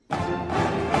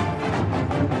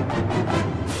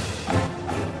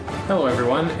Hello,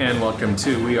 everyone, and welcome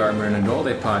to We Are Maroon and Gold,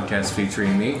 a podcast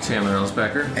featuring me, Chandler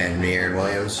Elsbecker, and me, Aaron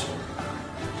Williams.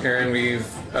 Aaron,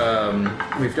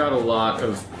 we've got a lot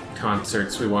of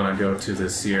concerts we want to go to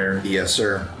this year. Yes,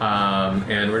 sir.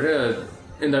 And we're gonna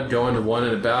end up going to one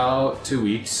in about 2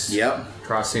 weeks. Yep.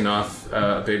 Crossing off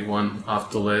a big one off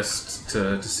the list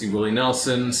to see Willie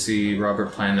Nelson, see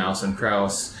Robert Plant, Alison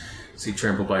Krauss, see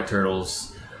Trampled by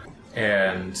Turtles,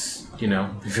 and be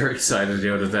very excited to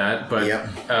go to that. But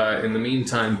in the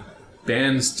meantime,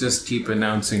 bands just keep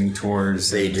announcing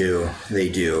tours. They do.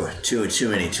 Too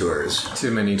many tours. Too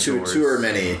many tours. Too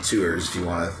many tours, if you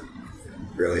want to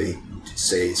really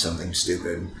say something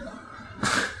stupid.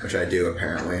 Which I do,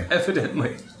 apparently.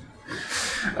 Evidently.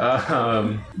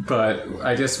 But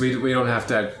I guess we don't have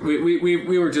to...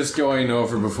 We were just going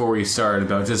over before we started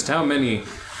about just how many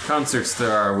concerts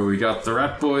there are. Where we got the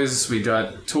Rat Boys, we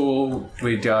got Tool,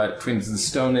 we got Queens of the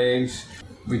Stone Age,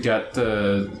 we got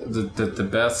the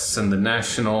Beths and the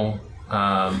National,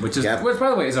 which by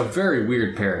the way is a very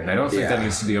weird pairing. I don't think that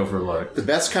needs to be overlooked. The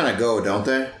Beths kind of go, don't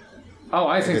they? Oh,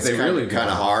 I think they really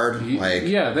kind of hard.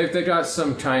 They got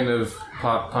some kind of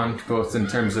pop punk, both in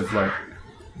terms of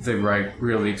they write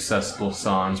really accessible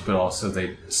songs, but also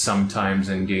they sometimes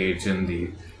engage in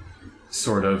the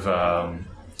sort of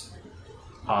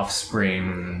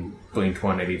Offspring,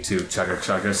 Blink-182, Chugga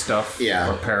Chugga stuff.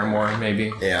 Yeah. Or Paramore,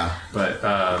 maybe. Yeah. But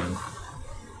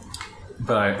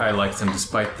I like them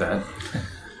despite that.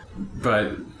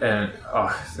 But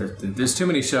there's too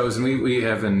many shows, and we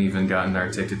haven't even gotten our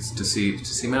tickets to see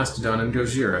Mastodon and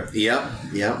Gojira. Yep.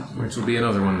 Which will be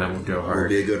another one that will go hard.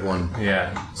 Will be a good one.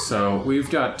 Yeah. So we've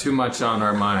got too much on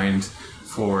our mind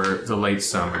for the late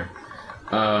summer,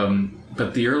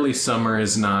 but the early summer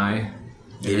is nigh.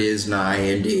 It is nigh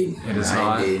indeed. It is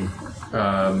hot.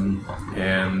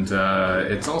 And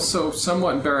it's also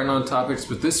somewhat barren on topics,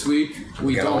 but this week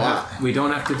we don't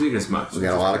have to dig as much. We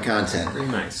got a lot of content. Very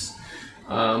nice.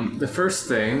 The first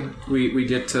thing, we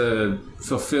get to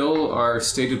fulfill our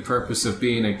stated purpose of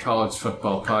being a college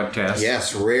football podcast.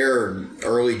 Yes, rare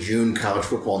early June college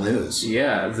football news.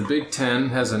 Yeah, the Big Ten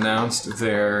has announced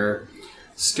their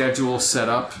schedule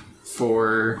setup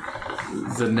for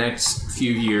the next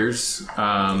few years.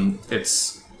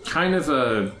 It's kind of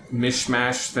a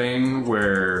mishmash thing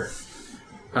where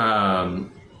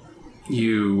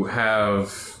you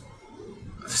have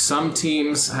some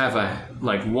teams have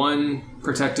one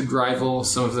protected rival,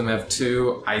 some of them have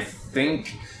two. I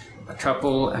think a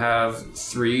couple have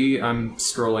three. I'm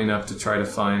scrolling up to try to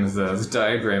find the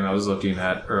diagram I was looking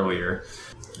at earlier.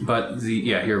 But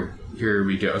here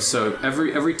we go. So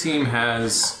every team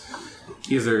has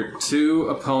either two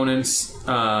opponents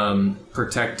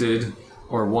protected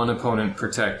or one opponent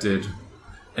protected,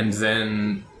 and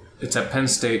then it's at Penn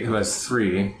State, who has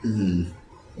three. Mm-hmm.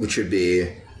 Which would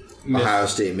be Ohio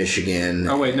State, Michigan.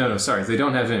 Oh, wait, no, sorry. They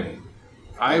don't have any.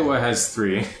 Iowa has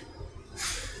three.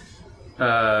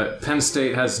 Penn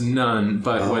State has none,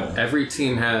 but what every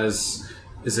team has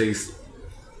is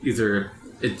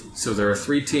so there are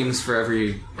three opponents for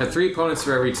every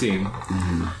team.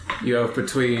 Mm-hmm. You have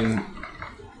between,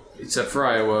 except for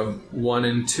Iowa, 1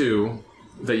 and 2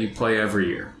 that you play every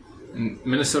year. In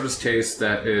Minnesota's case,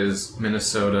 that is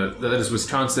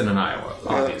Wisconsin and Iowa,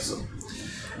 obviously.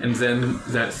 And then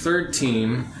that third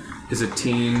team is a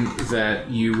team that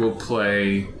you will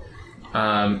play,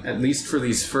 at least for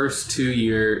these first 3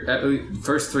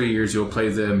 years, you'll play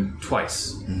them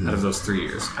twice out of those 3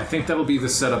 years. I think that'll be the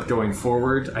setup going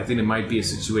forward. I think it might be a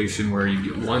situation where you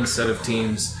get one set of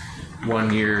teams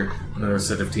 1 year, another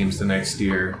set of teams the next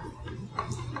year.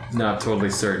 Not totally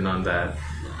certain on that.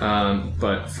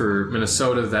 But for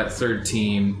Minnesota, that third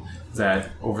team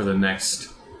that over the next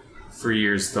 3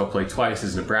 years they'll play twice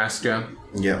is Nebraska.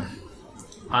 Yeah.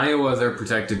 Iowa, their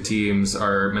protected teams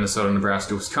are Minnesota,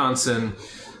 Nebraska, Wisconsin.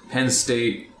 Penn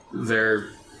State, I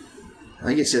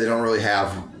think you say they don't really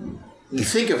have... You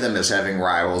think of them as having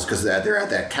rivals because they're at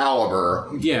that caliber.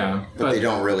 Yeah. But they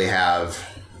don't really have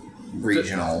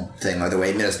regional thing like the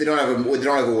way Minnesota. They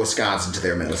don't have a Wisconsin to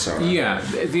their Minnesota. Yeah.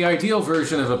 The ideal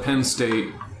version of a Penn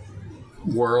State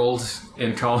world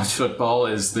in college football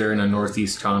is they're in a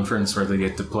Northeast Conference where they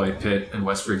get to play Pitt and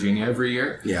West Virginia every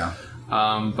year. Yeah.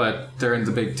 But they're in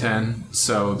the Big Ten,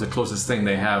 so the closest thing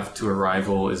they have to a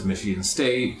rival is Michigan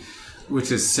State,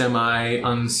 which is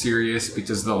semi-unserious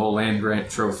because the whole land-grant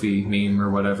trophy meme or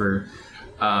whatever.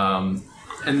 And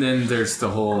then there's the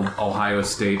whole Ohio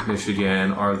State,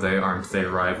 Michigan, are they, aren't they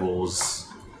rivals?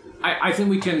 I think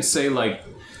we can say,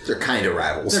 They're kind of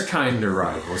rivals.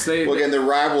 They're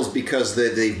rivals because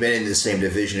they've been in the same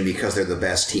division and because they're the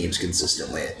best teams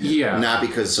consistently. Yeah. Not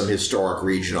because some historic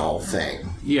regional thing.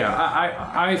 Yeah,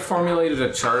 I formulated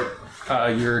a chart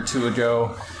a year or two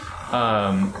ago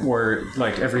where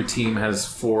like every team has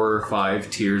 4 or 5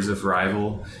 tiers of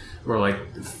rival, where like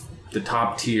the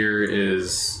top tier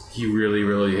is you really,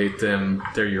 really hate them.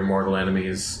 They're your mortal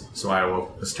enemies. So Iowa,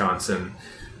 Wisconsin.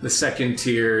 The second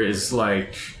tier is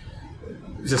like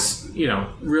just,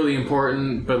 really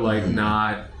important, but like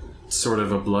not sort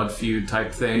of a blood feud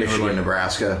type thing. Michigan, or like,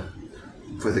 Nebraska,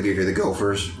 for the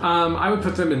Gophers. I would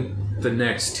put them in the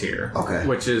next tier. Okay.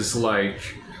 Which is like,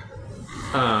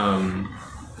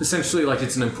 essentially like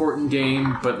it's an important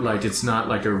game, but like it's not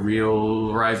like a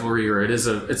real rivalry, or it's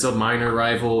a minor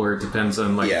rival, or it depends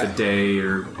on like the day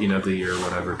or the year or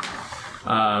whatever.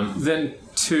 Then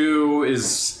 2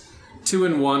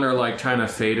 and 1 are like kind of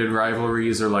faded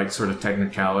rivalries or like sort of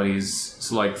technicalities.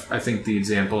 So like I think the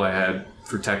example I had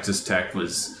for Texas Tech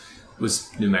was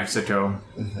New Mexico,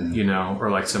 or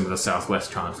like some of the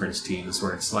Southwest Conference teams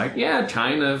where it's like,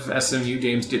 kind of SMU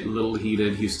games get a little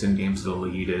heated, Houston games a little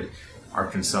heated,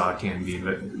 Arkansas can be,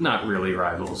 but not really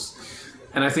rivals.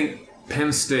 And I think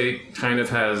Penn State kind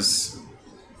of has...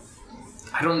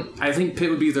 I think Pitt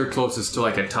would be their closest to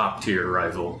like a top tier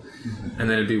rival, and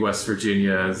then it'd be West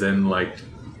Virginia, then like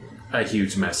a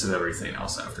huge mess of everything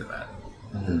else after that.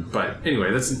 But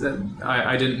anyway,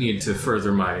 I didn't need to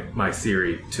further my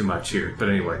theory too much here. But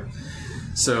anyway,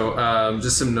 so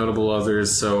just some notable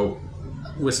others. So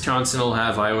Wisconsin will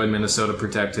have Iowa and Minnesota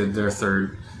protected. Their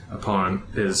third opponent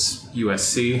is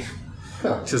USC,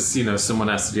 because someone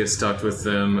has to get stuck with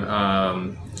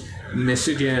them.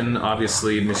 Michigan,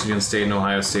 obviously, Michigan State and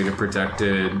Ohio State are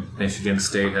protected. Michigan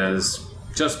State has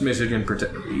just Michigan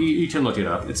protected. You can look it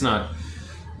up. It's not...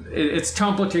 It's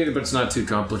complicated, but it's not too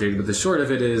complicated. But the short of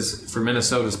it is, from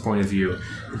Minnesota's point of view,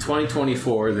 in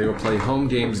 2024, they will play home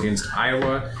games against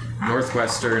Iowa,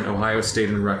 Northwestern, Ohio State,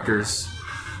 and Rutgers.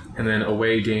 And then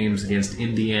away games against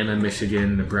Indiana,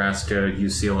 Michigan, Nebraska,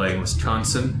 UCLA, and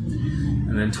Wisconsin.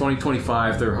 And then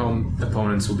 2025, their home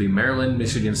opponents will be Maryland,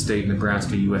 Michigan State,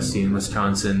 Nebraska, USC, and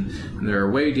Wisconsin. And their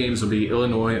away games will be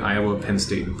Illinois, Iowa, Penn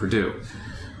State, and Purdue.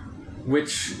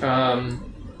 Which,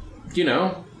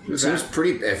 it seems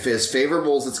pretty as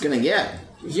favorable as it's going to get.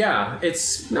 Yeah,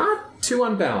 it's not too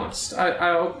unbalanced. I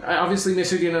obviously,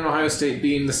 Michigan and Ohio State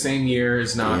being the same year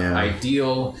is not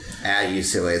ideal. At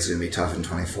UCLA, it's going to be tough in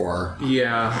 24.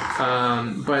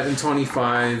 Yeah, but in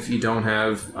 25, you don't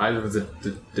have either of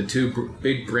the two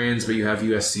big brands, but you have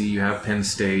USC, you have Penn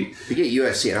State. You get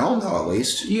USC at home, though, at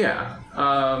least. Yeah.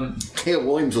 Caleb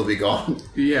Williams will be gone.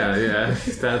 Yeah.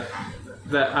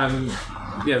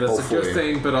 That's hopefully a good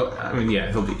thing, but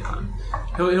he'll be gone.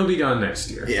 He'll be gone next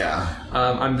year. Yeah.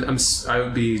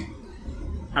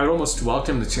 I would almost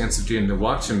welcome the chance of getting to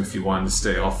watch him if you wanted to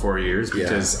stay all 4 years,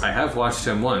 because I have watched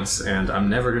him once, and I'm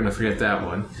never going to forget that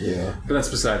one. Yeah. But that's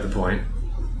beside the point.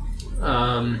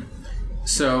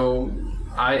 So,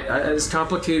 as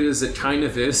complicated as it kind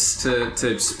of is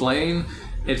to explain,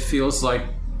 it feels like,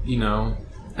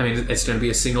 it's going to be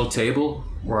a single table,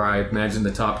 where I imagine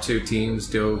the top 2 teams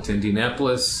go to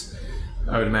Indianapolis.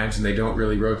 I would imagine they don't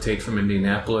really rotate from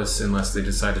Indianapolis unless they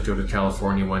decide to go to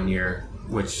California one year,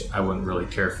 which I wouldn't really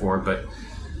care for, but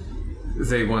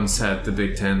they once had the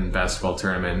Big Ten basketball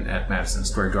tournament at Madison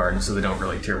Square Garden, so they don't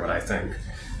really care what I think.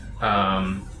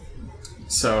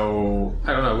 So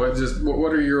I don't know.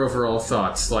 What are your overall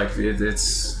thoughts? Like, it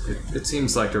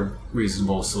seems like a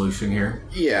reasonable solution here.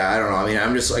 Yeah, I don't know.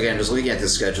 I'm just looking at the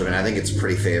schedule, and I think it's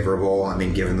pretty favorable.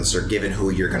 Given who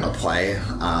you're going to play.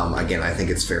 I think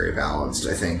it's very balanced.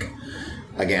 I think,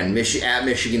 again, at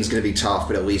Michigan's going to be tough,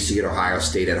 but at least you get Ohio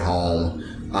State at home.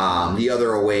 The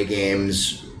other away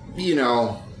games, it's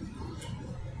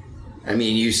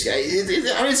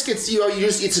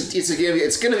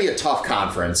going to be a tough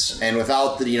conference, and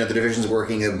without the divisions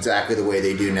working exactly the way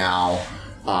they do now,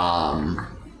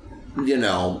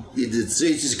 it's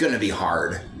just going to be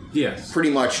hard. Yes, pretty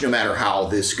much no matter how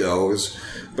this goes.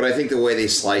 But I think the way they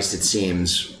sliced it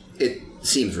seems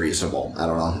reasonable. I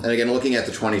don't know. And again, looking at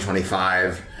the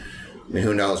 2025,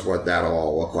 who knows what that'll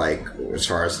all look like as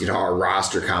far as our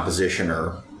roster composition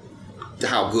or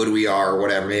how good we are or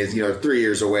whatever. 3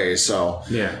 years away, so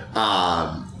yeah.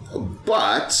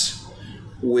 But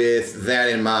with that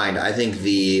in mind, I think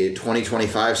the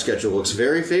 2025 schedule looks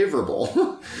very favorable.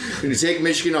 When you take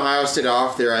Michigan, Ohio State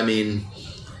off there, you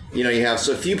have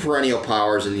a few perennial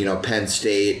powers in Penn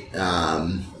State,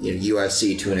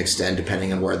 USC to an extent,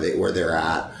 depending on where they're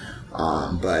at.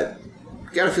 But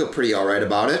you got to feel pretty all right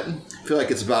about it. I feel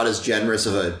like it's about as generous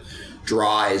of a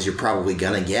draw as you're probably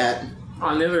going to get.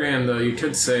 On the other hand, though, you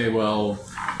could say, well,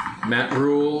 Matt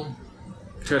Rule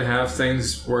could have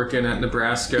things working at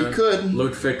Nebraska. He could.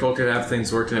 Luke Fickell could have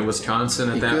things working at Wisconsin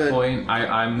at that point.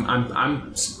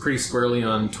 I'm pretty squarely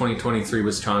on 2023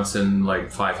 Wisconsin,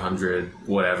 like 500,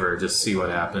 whatever, just see what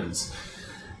happens.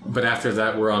 But after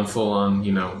that, we're on full on,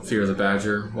 Fear the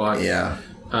Badger watch. Yeah.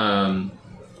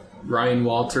 Ryan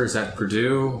Walters at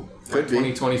Purdue. Could be.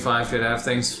 2025 could have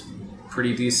things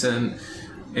pretty decent.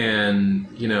 And,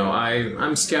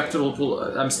 I'm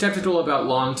skeptical about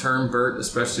long-term Burt,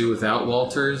 especially without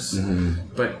Walters.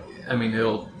 Mm-hmm. But,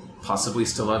 he'll possibly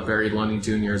still have Barry Lundy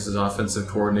Jr. as his offensive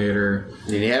coordinator.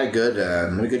 And he had a good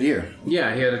year.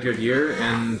 Yeah, he had a good year.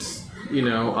 And,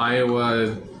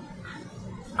 Iowa,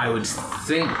 I would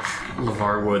think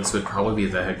LeVar Woods would probably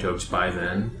be the head coach by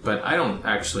then. But I don't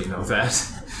actually know that.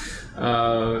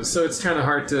 So it's kind of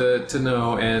hard to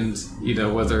know, and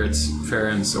whether it's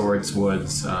Ferentz or it's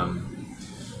Woods,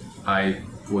 I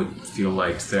would feel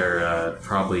like they're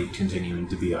probably continuing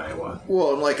to be Iowa.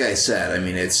 Well, like I said,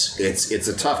 it's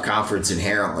a tough conference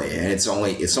inherently, and it's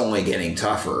only getting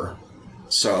tougher.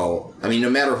 So no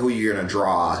matter who you're going to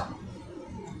draw,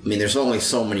 there's only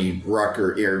so many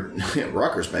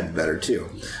Rutgers might be better too,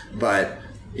 but.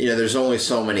 There's only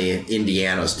so many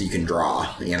Indianas you can draw,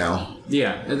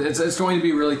 Yeah, it's going to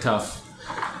be really tough.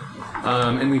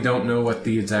 And we don't know what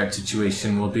the exact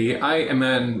situation will be. I am,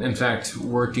 in fact,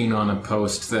 working on a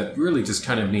post that really just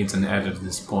kind of needs an edit at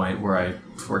this point, where I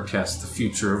forecast the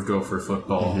future of Gopher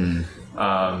football.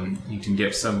 Mm-hmm. You can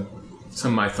get some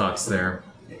of my thoughts there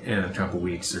in a couple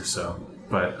weeks or so.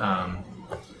 But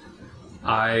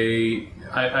I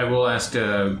will ask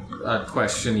a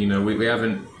question. We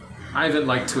haven't... I haven't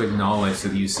liked to acknowledge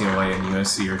that UCLA and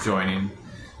USC are joining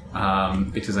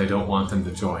because I don't want them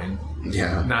to join.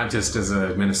 Yeah. Not just as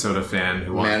a Minnesota fan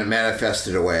who wants...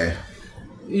 manifested away.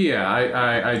 Yeah,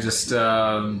 I just,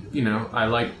 I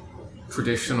like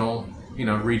traditional,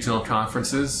 regional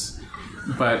conferences.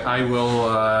 But I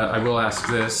will ask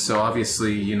this. So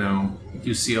obviously,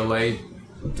 UCLA,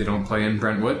 they don't play in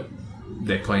Brentwood.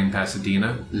 They play in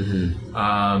Pasadena.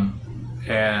 Mm-hmm.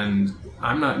 And...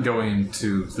 I'm not going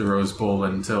to the Rose Bowl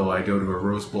until I go to a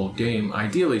Rose Bowl game,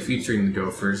 ideally featuring the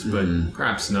Gophers, but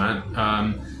perhaps not.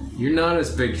 You're not as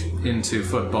big into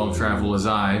football travel as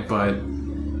I, but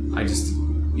I just,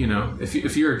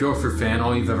 if you're a Gopher fan,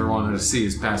 all you've ever wanted to see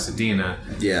is Pasadena.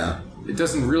 Yeah. It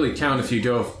doesn't really count if you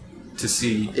go to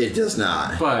see... It does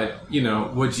not. But,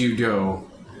 would you go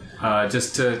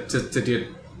just to get...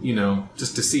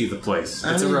 just to see the place.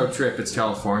 It's a road trip. It's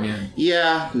California.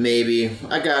 Yeah, maybe.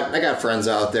 I got friends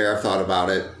out there. I've thought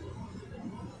about it.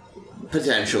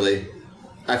 Potentially.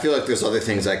 I feel like there's other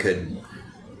things I could...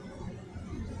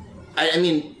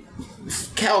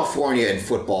 California and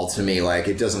football, to me,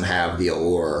 it doesn't have the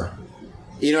allure.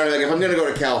 If I'm going to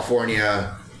go to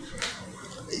California...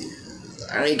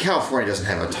 California doesn't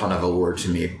have a ton of allure to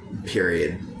me,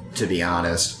 period, to be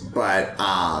honest. But,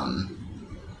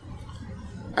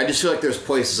 I just feel like there's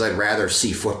places I'd rather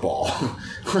see football,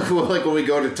 like when we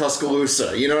go to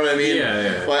Tuscaloosa. You know what I mean?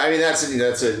 Yeah. Well, that's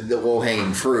the low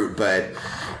hanging fruit, but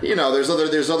there's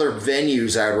other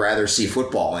venues I'd rather see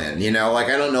football in.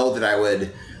 I don't know that I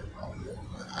would.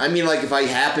 If I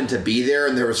happened to be there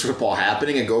and there was football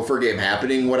happening, a Gopher game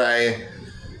happening, would I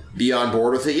be on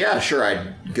board with it? Yeah, sure,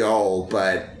 I'd go,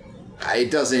 but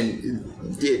it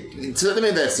doesn't. So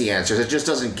maybe that's the answer. It just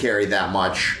doesn't carry that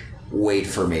much weight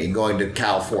for me going to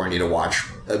California to watch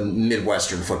a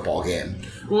Midwestern football game.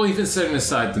 Well, even setting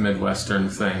aside the Midwestern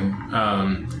thing,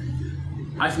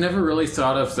 I've never really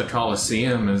thought of the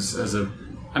Coliseum as a...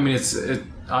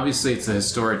 obviously it's a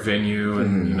historic venue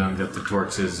and, you got the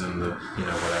torches and the,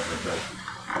 whatever, but...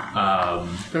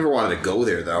 Never wanted to go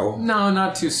there, though. No,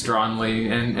 not too strongly,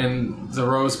 and the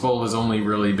Rose Bowl has only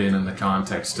really been in the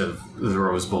context of the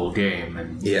Rose Bowl game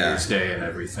and New Year's Day and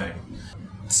everything.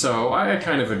 So I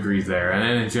kind of agree there. And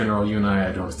then in general, you and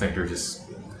I don't think are just...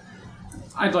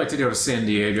 I'd like to go to San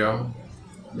Diego.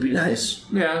 It'd be nice.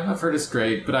 Yeah, I've heard it's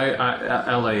great, but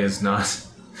LA is not...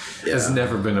 Yeah. Has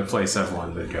never been a place I've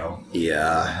wanted to go.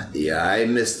 Yeah. I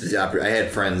missed the opportunity. I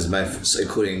had friends,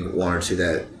 including one or two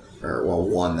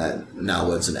one that now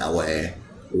lives in LA,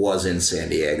 was in San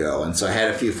Diego. And so I had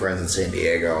a few friends in San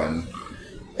Diego, and...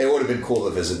 It would have been cool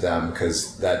to visit them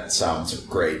because that sounds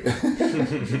great.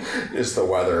 Just the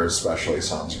weather especially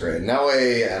sounds great. In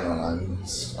LA, I don't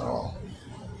know.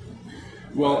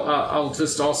 Well, I'll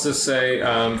just also say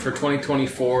for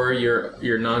 2024,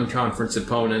 your non-conference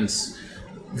opponents,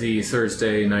 the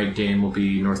Thursday night game will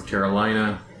be North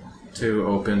Carolina to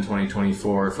open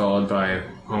 2024, followed by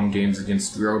home games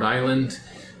against Rhode Island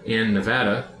and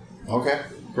Nevada. Okay.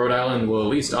 Rhode Island will at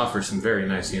least offer some very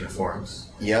nice uniforms.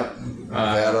 Yep.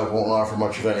 Nevada won't offer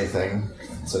much of anything.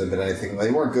 It's been anything.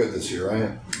 They weren't good this year,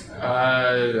 right?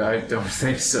 I don't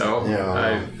think so.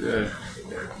 Yeah.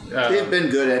 They've been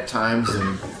good at times,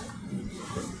 and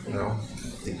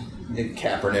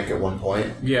Kaepernick at one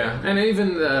point. Yeah, and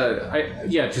even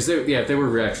because they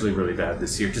were actually really bad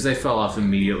this year because they fell off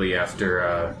immediately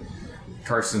after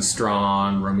Carson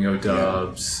Strong, Romeo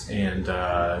Dubs, and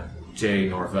Jay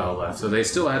Norvell left. So they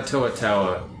still had Toa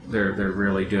Taua. They're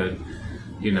really good.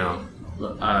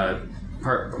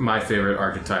 My favorite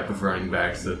archetype of running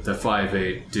back, the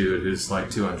 5'8" dude who's like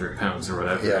 200 pounds or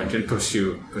whatever, and can push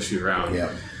you around.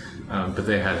 Yeah. But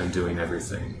they had him doing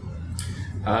everything.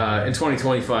 In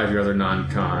 2025, your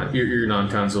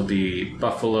non-cons will be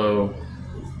Buffalo,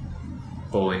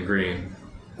 Bowling Green.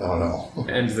 Oh no.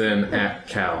 And then at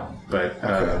Cal. But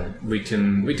we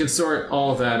can sort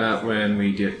all of that out when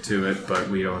we get to it, but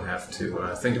we don't have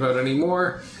to think about it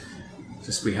anymore.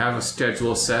 Just we have a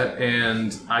schedule set,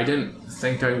 and I didn't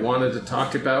think I wanted to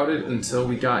talk about it until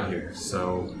we got here.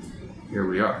 So here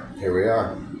we are.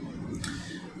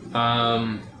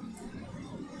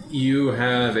 You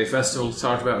have a festival to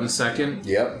talk about in a second.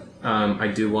 Yep. I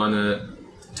do want to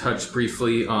touch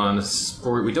briefly on a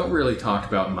sport we don't really talk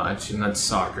about much, and that's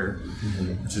soccer,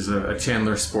 which is a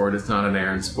Chandler sport. It's not an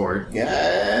Aaron sport.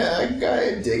 Yeah,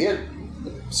 I dig it.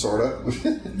 Sort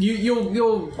of.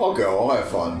 You'll. I'll go. I'll have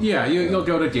fun. Yeah, you'll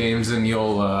go to games and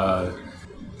you'll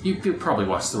probably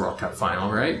watch the World Cup final,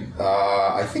 right?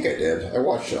 I think I did. I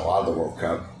watched a lot of the World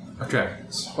Cup. Okay.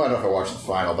 So I don't know if I watched the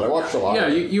final, but I watched a lot. Yeah,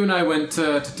 you and I went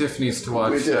to Tiffany's to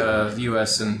watch the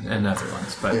U.S. and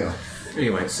Netherlands. But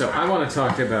anyway, so I want to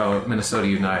talk about Minnesota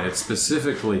United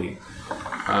specifically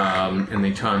in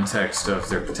the context of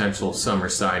their potential summer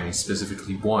signing,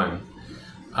 specifically one,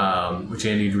 which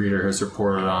Andy Reeder has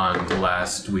reported on the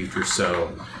last week or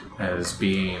so as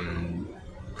being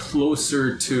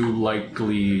closer to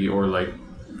likely, or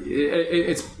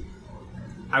it's.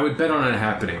 I would bet on it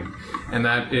happening, and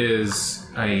that is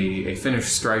a Finnish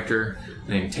striker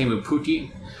named Teemu Pukki,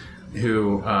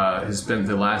 who has spent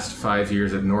the last 5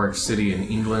 years at Norwich City in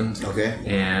England. Okay.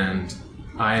 And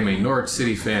I am a Norwich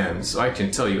City fan, so I can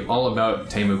tell you all about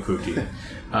Teemu Pukki.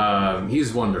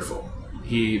 He's wonderful.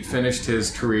 He finished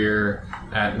his career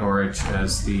at Norwich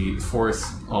as the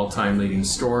 4th all-time leading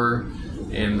scorer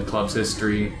in the club's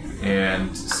history and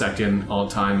 2nd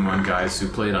all-time among guys who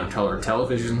played on color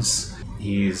televisions.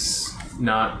 He's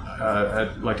not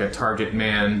like a target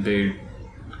man, big,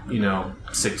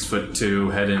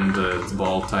 6'2", head into the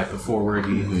ball type of forward.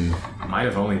 He might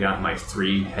have only gotten like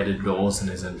 3 headed goals in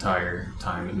his entire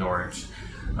time at Norwich.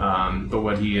 But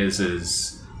what he is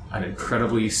an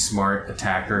incredibly smart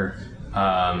attacker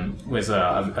with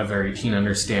a very keen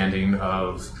understanding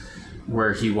of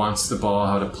where he wants the ball,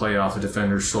 how to play off a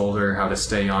defender's shoulder, how to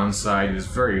stay onside. He's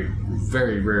very,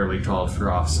 very rarely called for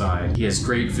offside. He has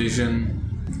great vision.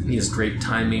 He has great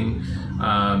timing,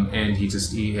 and he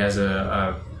has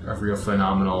a real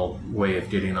phenomenal way of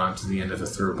getting onto the end of a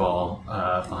through ball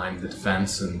behind the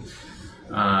defense, and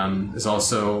is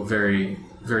also very,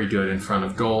 very good in front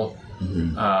of goal.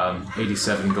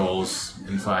 87 goals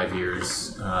in 5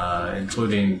 years,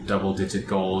 including double-digit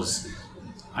goals.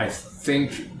 I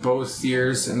think both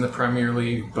years in the Premier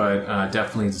League, but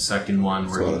definitely the second one.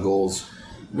 Where a lot of goals.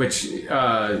 Which, he's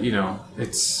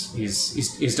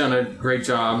done a great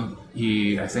job.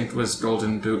 He, I think, was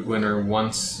Golden Boot winner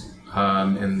once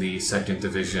in the 2nd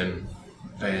division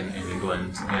in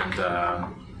England, and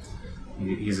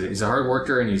he's a hard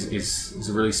worker, and he's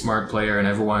a really smart player, and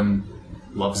everyone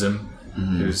loves him.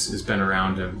 Who's been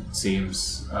around him, it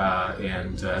seems,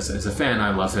 and as a fan,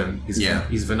 I love him. He's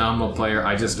a phenomenal player.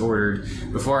 I just ordered,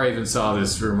 before I even saw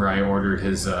this rumor, I ordered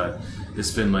his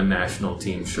Finland national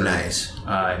team shirt. Nice.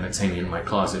 And it's hanging in my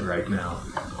closet right now.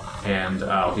 And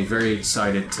I'll be very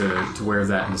excited to wear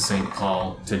that in St.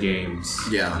 Paul to games.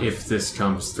 Yeah. If this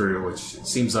comes through, which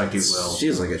seems like it will.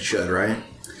 Seems like it should, right?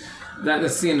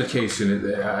 That's the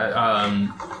indication.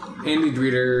 Andy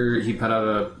Reeder, he put out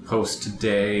a post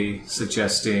today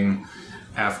suggesting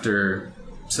after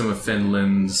some of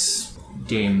Finland's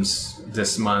games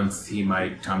this month, he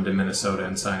might come to Minnesota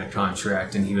and sign a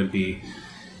contract, and he would be,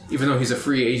 even though he's a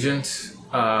free agent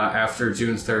after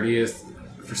June 30th,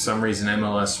 for some reason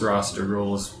MLS roster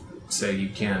rules say you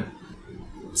can't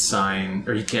sign,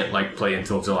 or you can't play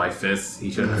until July 5th.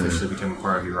 He shouldn't officially become a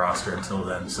part of your roster until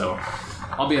then. So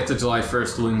I'll be at the July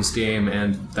 1st Loons game,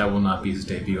 and that will not be his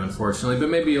debut, unfortunately. But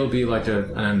maybe it'll be like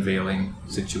an unveiling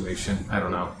situation. I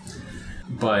don't know.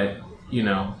 But,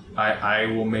 I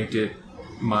will make it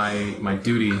my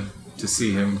duty to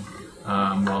see him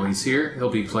while he's here. He'll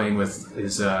be playing with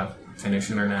his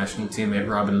Finnish international teammate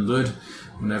Robin Lud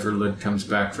whenever Lud comes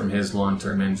back from his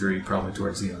long-term injury, probably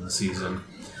towards the end of the season.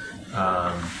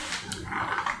 I'm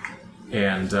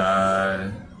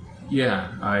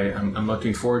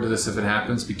looking forward to this if it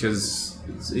happens because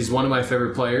he's one of my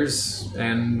favorite players,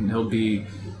 and he'll be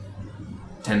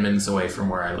 10 minutes away from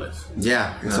where I live.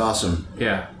 Yeah, it's awesome.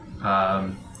 Yeah.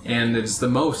 And it's the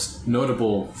most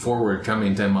notable forward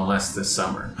coming to MLS this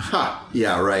summer.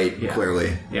 Yeah, right, yeah.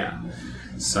 Clearly. Yeah.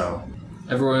 So,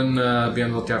 everyone be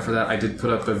on the lookout for that. I did put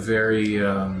up a very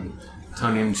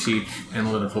tongue-in-cheek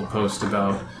analytical post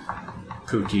about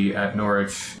Pookie at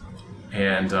Norwich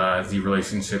and the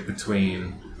relationship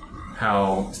between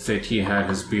how thick he had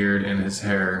his beard and his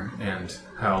hair and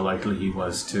how likely he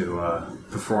was to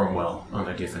perform well on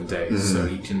a given day. Mm-hmm. So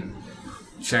you can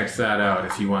check that out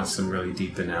if you want some really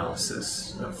deep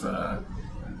analysis of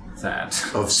that.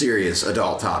 Of serious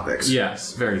adult topics.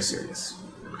 Yes, very serious.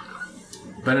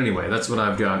 But anyway, that's what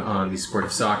I've got on the sport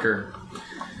of soccer.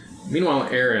 Meanwhile,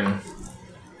 Aaron,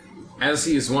 as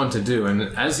he is wont to do, and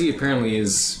as he apparently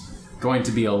is going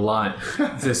to be a lot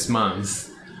this month,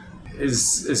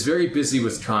 is very busy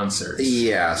with concerts.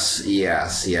 Yes.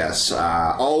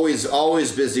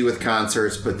 Always busy with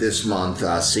concerts, but this month,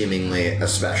 seemingly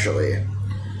especially.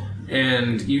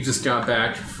 And you just got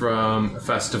back from a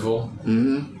festival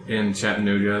in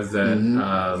Chattanooga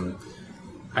that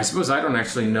I suppose I don't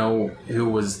actually know who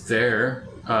was there,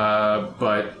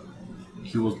 but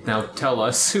you will now tell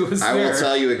us who was there. I will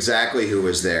tell you exactly who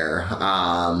was there.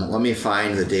 Let me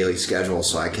find the daily schedule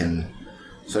so I can...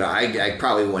 So I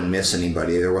probably wouldn't miss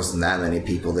anybody. There wasn't that many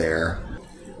people there.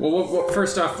 Well,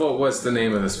 first off, what was the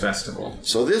name of this festival?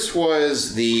 So this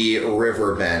was the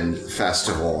Riverbend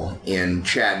Festival in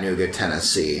Chattanooga,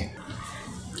 Tennessee.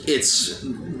 It's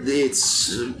in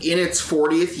its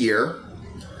 40th year.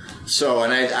 So,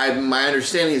 and my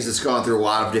understanding is it's gone through a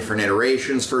lot of different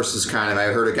iterations. First is kind of, I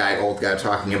heard old guy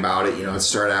talking about it. You know, it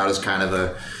started out as kind of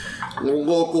a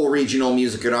local regional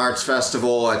music and arts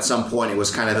festival. At some point, it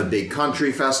was kind of a big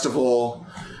country festival.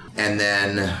 And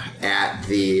then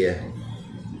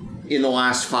in the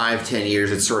last 5-10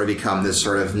 years, it's sort of become this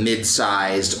sort of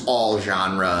mid-sized,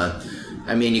 all-genre.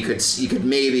 I mean, you could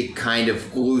maybe kind of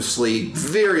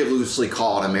very loosely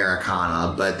call it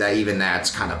Americana, but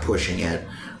that's kind of pushing it.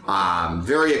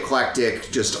 Very eclectic,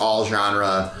 just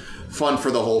all-genre, fun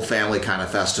for the whole family kind of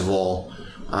festival.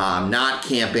 Not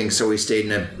camping, so we stayed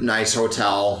in a nice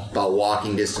hotel about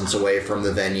walking distance away from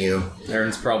the venue.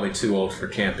 Aaron's probably too old for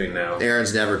camping now.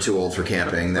 Aaron's never too old for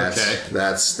camping. That's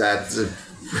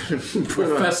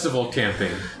festival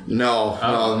camping. No.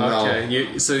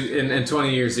 Okay. So in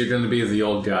 20 years, you're going to be the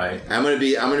old guy. I'm going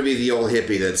to be the old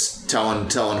hippie that's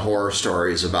telling horror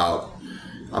stories about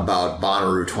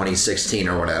Bonnaroo 2016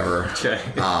 or whatever. Okay.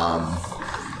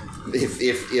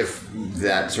 If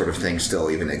that sort of thing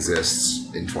still even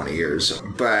exists in 20 years.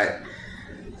 But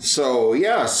so it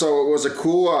was a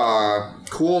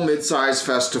cool mid-sized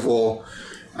festival.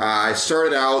 I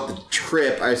started out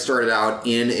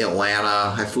in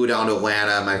Atlanta. I flew down to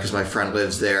Atlanta because my friend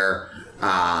lives there.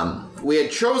 We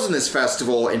had chosen this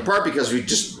festival in part because we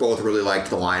just both really liked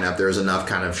the lineup. There was enough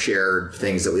kind of shared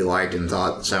things that we liked and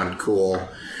thought sounded cool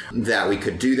that we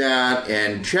could do that.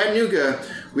 And Chattanooga,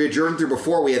 we had driven through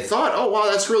before. We had thought, oh, wow,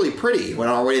 that's really pretty.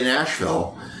 Went all the way to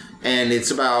Nashville. And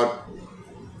it's about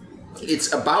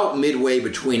midway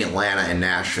between Atlanta and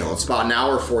Nashville. It's about an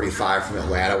hour 45 from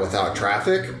Atlanta without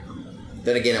traffic.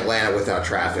 Then again, Atlanta without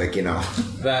traffic, you know.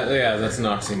 That's an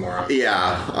oxymoron.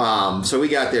 Yeah. So we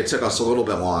got there. It took us a little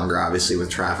bit longer, obviously, with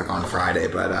traffic on Friday.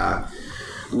 But I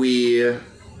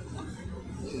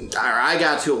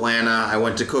got to Atlanta. I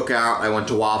went to Cookout. I went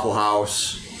to Waffle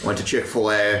House. Went to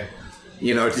Chick-fil-A.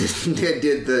 You know,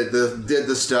 did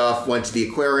the stuff. Went to the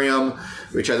aquarium,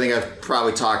 which I think I've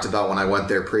probably talked about when I went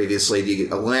there previously. The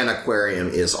Atlanta Aquarium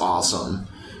is awesome.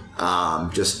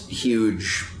 Just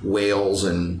huge whales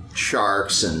and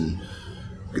sharks, and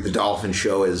the dolphin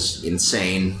show is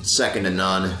insane. Second to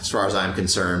none, as far as I'm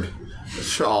concerned.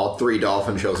 All 3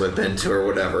 dolphin shows I've been to or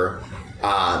whatever.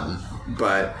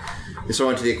 But so I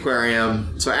went to the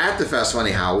aquarium. So at the festival,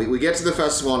 anyhow, we get to the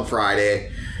festival on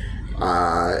Friday.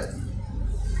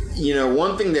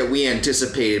 One thing that we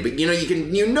anticipated, but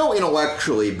you know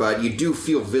intellectually, but you do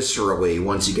feel viscerally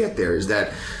once you get there, is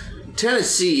that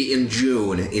Tennessee in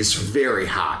June is very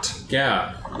hot.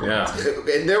 Yeah.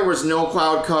 And there was no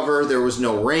cloud cover, there was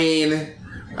no rain,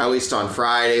 at least on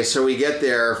Friday. So we get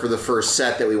there for the first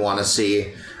set that we want to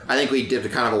see. I think we did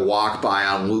kind of a walk by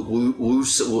on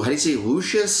Lucius. How do you say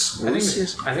Lucius?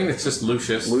 I think it's just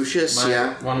Lucius. Lucius,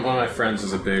 yeah. One of my friends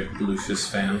is a big Lucius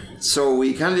fan. So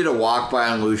we kind of did a walk by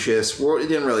on Lucius. We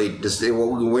didn't really we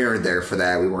weren't there for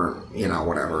that. We weren't,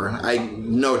 whatever.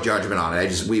 No judgment on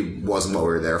it. We wasn't what we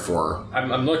were there for.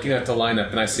 I'm looking at the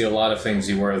lineup and I see a lot of things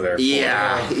you were there for.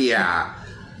 Yeah.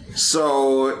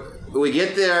 So we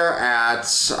get there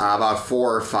at about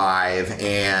 4 or 5,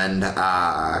 and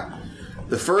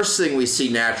the first thing we see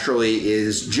naturally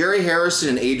is Jerry Harrison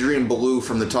and Adrian Belew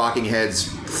from the Talking Heads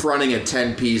fronting a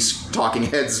 10-piece Talking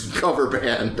Heads cover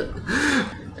band.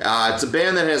 It's a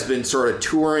band that has been sort of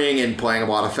touring and playing a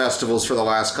lot of festivals for the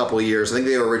last couple of years. I think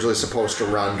they were originally supposed to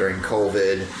run during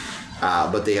COVID,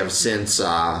 but they have since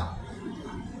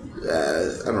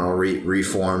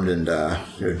reformed and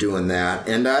they're doing that,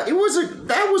 and that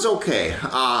was okay.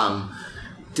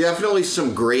 Definitely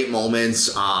some great moments.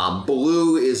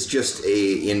 Belew is just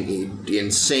an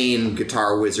insane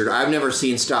guitar wizard. I've never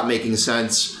seen Stop Making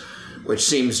Sense, which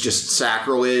seems just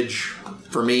sacrilege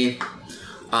for me.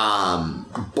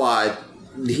 But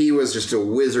he was just a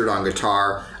wizard on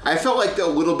guitar. I felt like a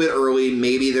little bit early,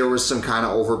 maybe there was some kind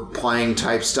of overplaying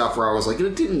type stuff where I was like,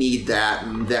 it didn't need that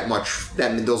much,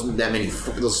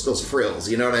 those frills.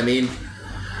 You know what I mean?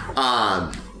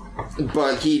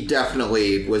 But he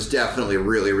was definitely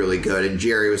really, really good, and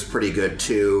Jerry was pretty good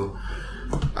too.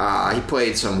 He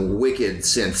played some wicked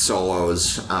synth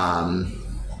solos.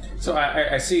 So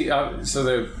I see. So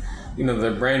they're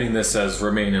branding this as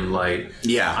Remain in Light.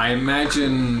 Yeah, I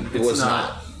imagine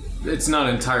it's not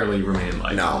entirely Remain in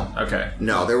Light. No. Okay.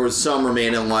 No, there was some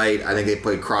Remain in Light. I think they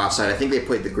played Cross-Eyed. I think they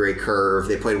played The Great Curve.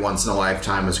 They played Once in a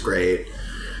Lifetime. Was great,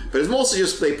 but it's mostly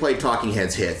just they played Talking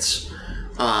Heads hits.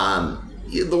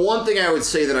 The one thing I would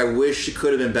say that I wish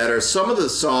could have been better, some of the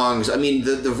songs,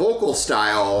 the vocal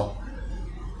style,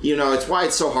 it's why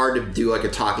it's so hard to do like a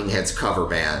Talking Heads cover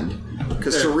band.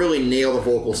 Because to really nail the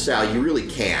vocal style, you really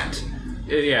can't.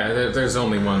 Yeah, there's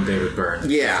only one David Byrne.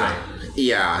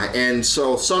 Yeah, and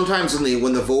so sometimes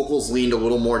when the vocals leaned a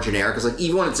little more generic, it's like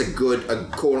even when it's a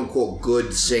quote-unquote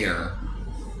good singer,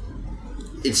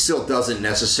 it still doesn't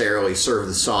necessarily serve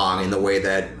the song in the way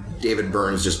that David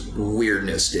Byrne's just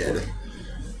weirdness did.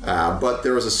 But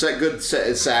there was a good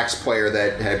sax player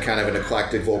that had kind of an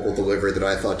eclectic vocal delivery that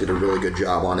I thought did a really good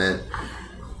job on it.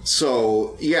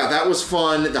 So, yeah, that was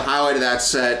fun. The highlight of that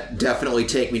set, definitely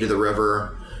Take Me to the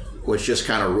River, which just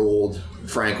kind of ruled,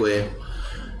 frankly.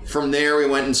 From there, we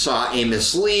went and saw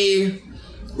Amos Lee,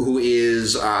 who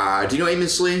is... do you know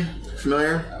Amos Lee?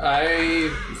 Familiar? I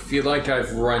feel like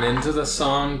I've run into the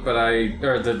song,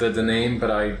 the name,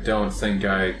 but I don't think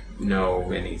I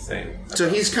know anything. So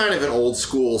he's kind of an old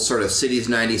school sort of Cities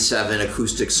 97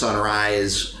 acoustic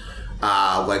Sunrise,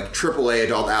 like AAA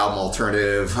adult album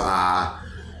alternative.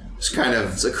 He's kind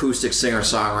of acoustic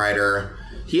singer-songwriter.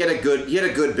 He had a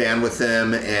good band with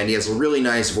him, and he has a really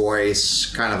nice voice,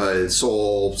 kind of a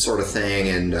soul sort of thing,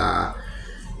 and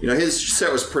his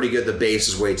set was pretty good. The bass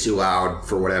is way too loud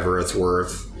for whatever it's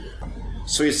worth.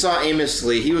 So we saw Amos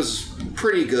Lee. He was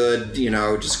pretty good,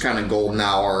 just kind of golden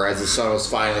hour as the sun was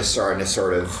finally starting to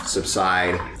sort of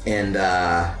subside. And,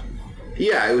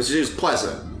 it was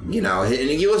pleasant, And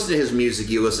you listen to his music,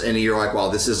 and you're like, wow,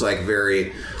 this is like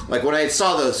very... Like when I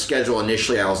saw the schedule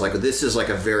initially, I was like, this is like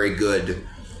a very good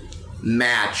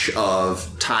match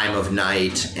of time of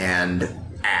night and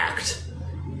act.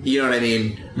 You know what I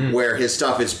mean? Where his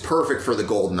stuff is perfect for the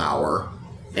golden hour,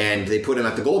 and they put him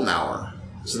at the golden hour.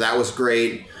 So that was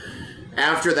great.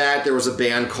 After that, there was a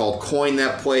band called Coin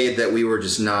that played that we were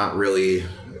just not really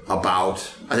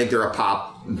about. I think they're a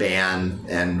pop band,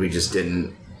 and we just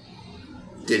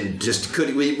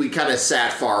we kind of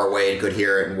sat far away and could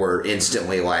hear it, and were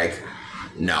instantly like,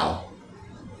 no.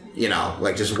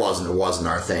 Just it wasn't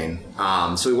our thing.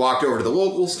 So we walked over to the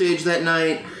local stage that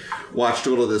night, watched a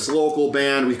little of this local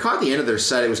band. We caught the end of their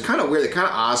set. It was kind of weird. They kind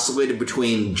of oscillated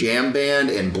between jam band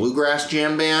and bluegrass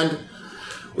jam band,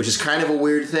 which is kind of a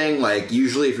weird thing. Like,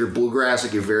 usually if you're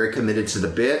bluegrass, you're very committed to the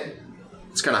bit.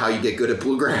 It's kind of how you get good at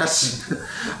bluegrass.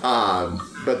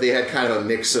 But they had kind of a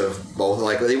mix of both.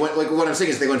 What I'm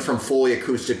saying is they went from fully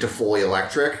acoustic to fully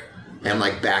electric, and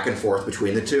back and forth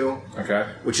between the two. Okay.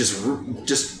 Which is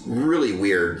just really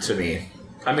weird to me.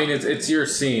 It's your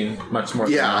scene much more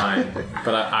than mine,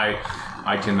 but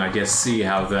I can, I guess, see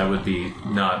how that would be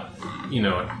not,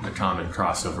 a common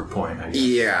crossover point, I guess.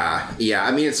 Yeah.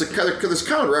 There's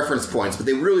common reference points, but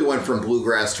they really went from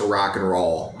bluegrass to rock and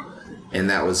roll,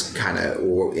 and that was kind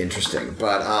of interesting.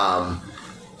 But,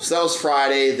 so that was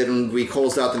Friday. Then we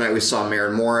closed out the night. We saw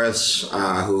Maroon Morris,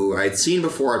 who I'd seen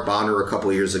before at Bonnaroo a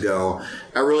couple years ago.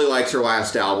 I really liked her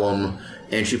last album,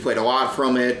 and she played a lot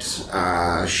from it.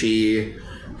 She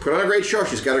put on a great show.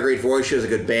 She's got a great voice. She has a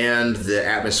good band. The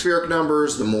atmospheric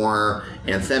numbers, the more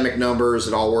anthemic numbers,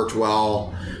 it all worked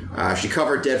well. She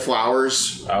covered Dead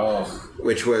Flowers,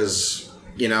 which was,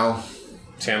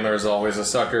 Chandler is always a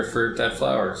sucker for Dead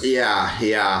Flowers. Yeah.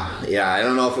 I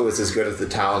don't know if it was as good as the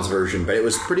Towns version, but it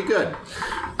was pretty good.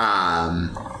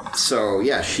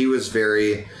 She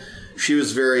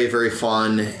was very, very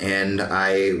fun, and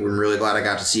I'm really glad I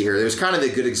got to see her. It was kind of a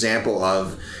good example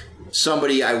of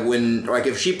somebody I wouldn't, like,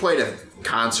 if she played a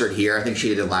concert here, I think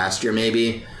she did last year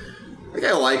maybe, like,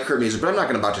 I like her music, but I'm not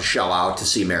going to about to shell out to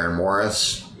see Maroon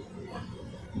Morris.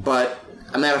 But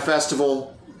I'm at a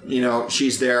festival,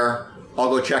 she's there, I'll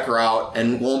go check her out,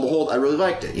 and lo and behold, I really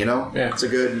liked it, Yeah. It's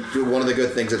one of the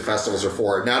good things that festivals are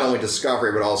for. Not only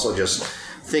discovery, but also just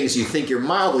things you think you're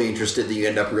mildly interested that you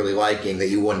end up really liking that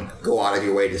you wouldn't go out of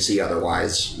your way to see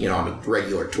otherwise, on a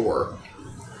regular tour.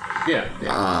 Yeah.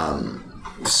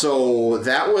 So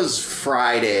that was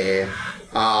Friday.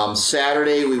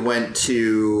 Saturday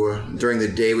during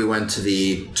the day we went to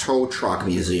the Tow Truck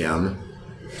Museum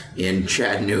in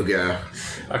Chattanooga.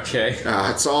 Okay.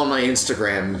 It's all on my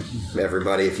Instagram,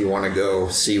 everybody, if you want to go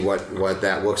see what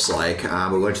that looks like.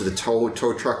 We went to the Tow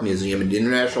Truck Museum, the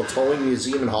International Towing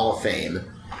Museum and Hall of Fame.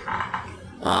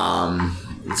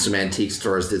 Some antique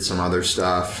stores, did some other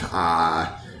stuff.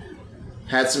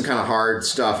 Had some kind of hard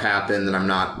stuff happen that I'm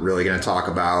not really going to talk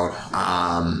about.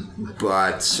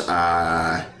 So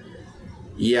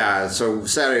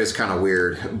Saturday was kind of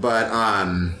weird. But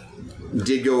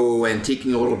did go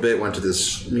antiquing a little bit, went to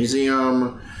this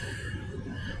museum.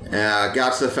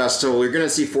 Got to the festival. We were going to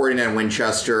see 49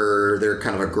 Winchester. They're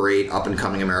kind of a great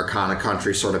up-and-coming Americana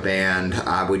country sort of band.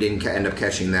 We didn't end up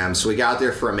catching them. So we got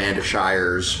there for Amanda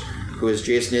Shires, who is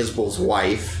Jason Isbell's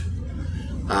wife.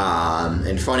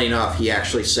 And funny enough, he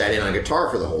actually sat in on guitar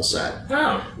for the whole set.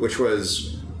 Oh. Which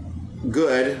was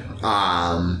good.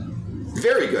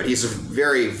 Very good. He's a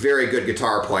very, very good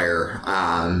guitar player,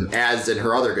 as in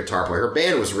her other guitar player. Her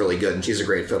band was really good, and she's a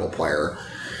great fiddle player.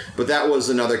 But that was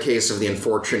another case of the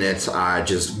unfortunate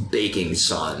just baking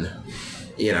sun.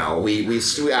 We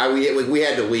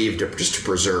had to leave to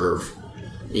preserve,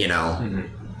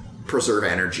 preserve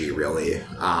energy, really.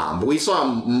 But we saw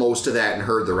most of that and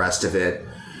heard the rest of it.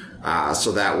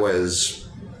 So that was,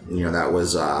 that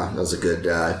was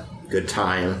a good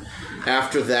time.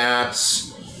 After that,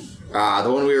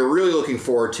 the one we were really looking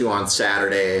forward to on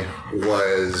Saturday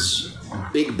was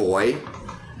Big Boy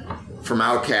from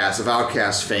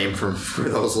Outkast fame for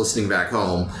those listening back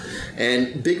home.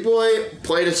 And Big Boy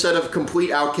played a set of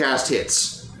complete Outkast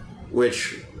hits,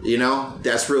 which,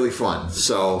 that's really fun.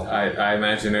 So I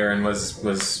imagine Aaron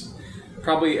was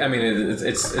probably,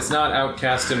 it's not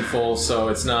Outkast in full, so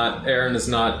Aaron is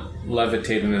not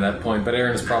levitating at that point, but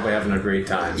Aaron's probably having a great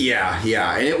time.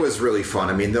 Yeah, and it was really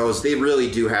fun. They really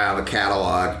do have a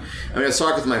catalog. I was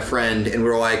talking with my friend, and we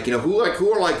were like,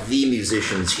 who are like the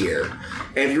musicians here?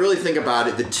 And if you really think about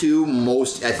it,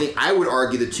 I would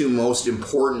argue the two most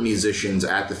important musicians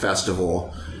at the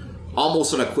festival,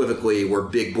 almost unequivocally, were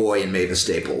Big Boy and Mavis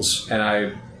Staples. And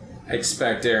I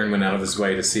expect Aaron went out of his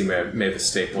way to see Mavis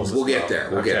Staples. We'll get there.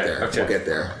 We'll get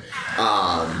there.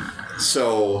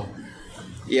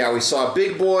 We saw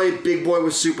Big Boy. Big Boy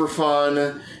was super fun.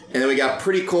 And then we got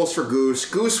pretty close for Goose.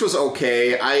 Goose was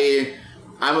okay.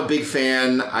 I'm a big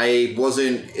fan. I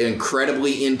wasn't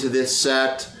incredibly into this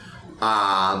set.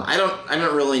 I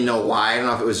don't really know why. I don't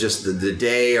know if it was just the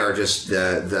day or just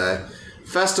the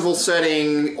festival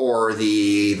setting or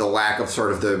the lack of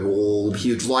sort of the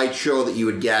huge light show that you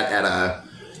would get at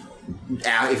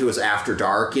if it was after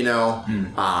dark,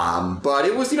 But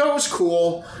it was, it was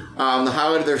cool. The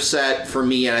highlight of their set for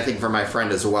me, and I think for my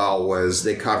friend as well, was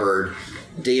they covered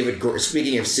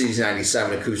speaking of Cities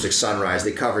 97 Acoustic Sunrise,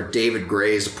 they covered David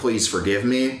Gray's Please Forgive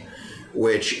Me,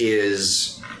 which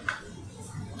is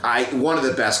one of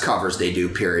the best covers they do,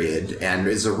 period, and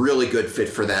is a really good fit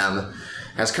for them.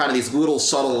 Has kind of these little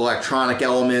subtle electronic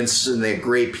elements and the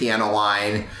great piano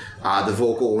line. The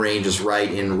vocal range is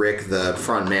right in Rick, the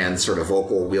frontman's sort of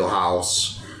vocal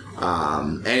wheelhouse.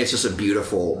 And it's just a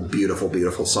beautiful, beautiful,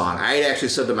 beautiful song. I had actually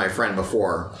said to my friend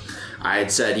before, I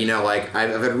had said, I've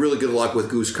had really good luck with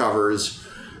Goose covers,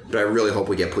 but I really hope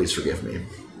we get Please Forgive Me.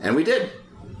 And we did,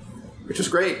 which was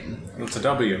great. It's a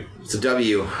W. It's a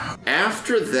W.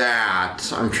 After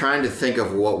that, I'm trying to think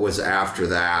of what was after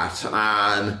that.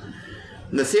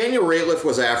 Nathaniel Rateliff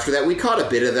was after that. We caught a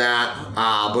bit of that,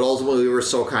 but ultimately we were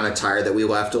so kind of tired that we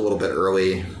left a little bit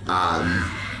early.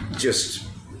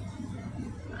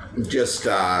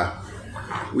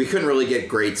 We couldn't really get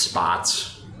great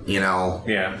spots.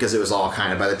 Yeah. Because it was all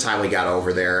kind of, by the time we got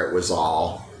over there, it was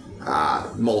all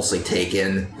mostly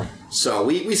taken. So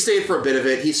we stayed for a bit of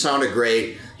it. He sounded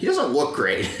great. He doesn't look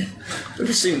great. I've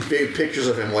just seen big pictures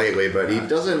of him lately, but he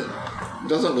doesn't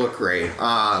look great.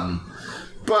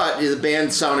 But the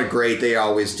band sounded great. They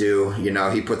always do.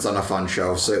 He puts on a fun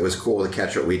show, so it was cool to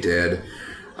catch what we did.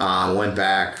 Went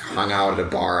back, hung out at a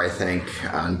bar, I think,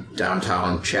 on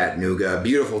downtown Chattanooga.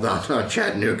 Beautiful downtown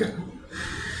Chattanooga.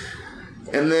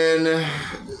 And then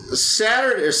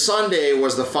Saturday or Sunday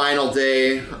was the final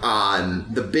day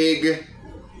on the big...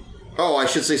 Oh, I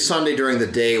should say Sunday during the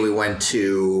day we went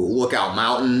to Lookout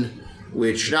Mountain,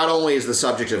 which not only is the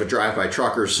subject of a Drive-By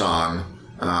Truckers song,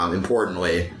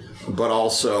 importantly, but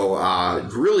also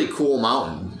really cool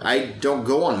mountain. I don't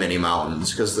go on many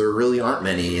mountains because there really aren't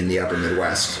many in the upper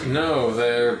Midwest. No,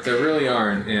 there really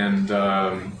aren't, and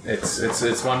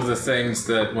it's one of the things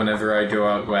that whenever I go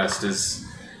out west is,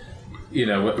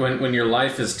 when your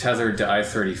life is tethered to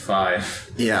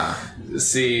I-35. Yeah.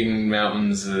 Seeing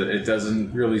mountains, it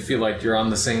doesn't really feel like you're on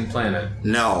the same planet.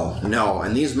 No,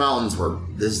 and these mountains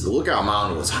the Lookout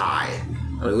Mountain was high.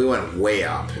 I mean, we went way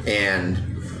up, and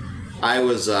I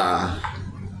was,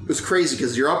 it was crazy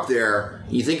because you're up there,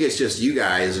 and you think it's just you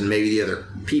guys and maybe the other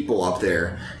people up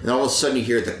there, and all of a sudden you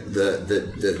hear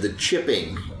the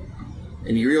chipping,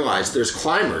 and you realize there's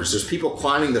climbers, there's people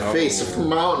climbing the face of the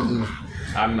mountain.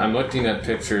 I'm looking at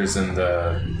pictures, and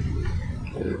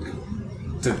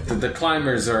the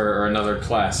climbers are another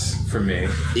class for me.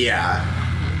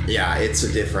 Yeah, it's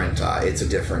a different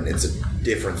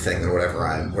thing than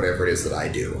whatever it is that I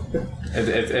do.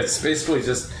 It's basically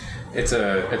just it's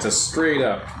a straight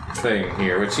up thing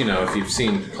here, which if you've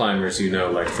seen climbers,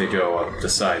 like they go up the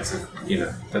sides,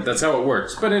 that's how it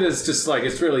works. But it is just like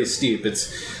it's really steep.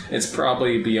 It's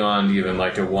probably beyond even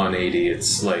like a 180.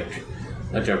 It's like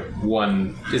a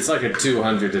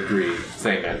 200-degree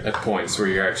thing at points where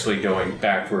you're actually going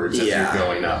backwards as you're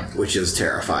going up, which is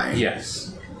terrifying.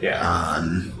 Yes, yeah,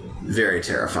 very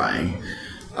terrifying.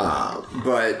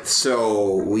 But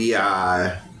so we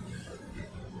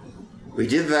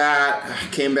did that,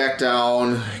 came back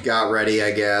down, got ready,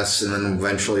 I guess, and then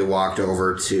eventually walked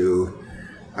over to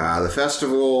the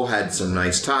festival, had some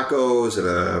nice tacos at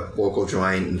a local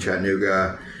joint in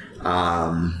Chattanooga.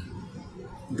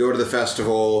 Go to the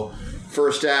festival.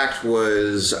 First act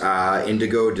was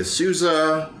Indigo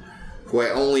D'Souza, who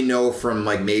I only know from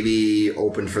maybe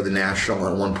opened for the National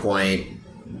at one point.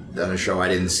 On a show I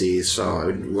didn't see, so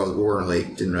didn't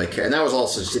really care. And that was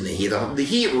also just in the heat. The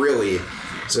heat really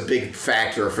is a big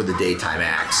factor for the daytime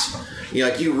acts.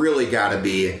 You really got to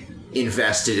be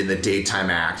invested in the daytime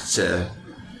act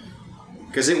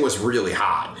because it was really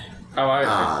hot. Oh,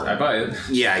 I buy it.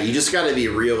 Yeah, you just got to be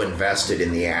real invested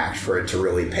in the act for it to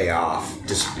really pay off,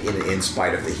 just in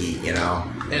spite of the heat,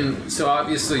 And so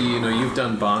obviously, you've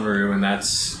done Bonnaroo, and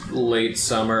that's late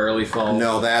summer, early fall.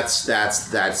 No, that's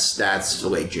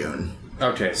late June.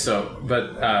 Okay, so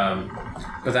but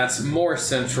that's more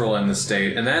central in the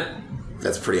state, and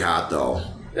that's pretty hot though.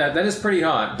 That is pretty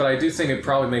hot, but I do think it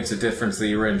probably makes a difference that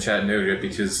you were in Chattanooga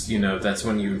because that's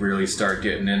when you really start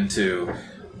getting into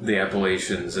the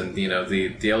Appalachians, and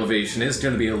the elevation is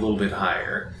going to be a little bit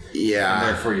higher. Yeah, and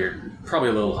therefore you're probably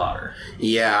a little hotter.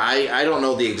 Yeah, I don't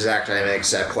know the exact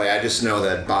dynamics at play. I just know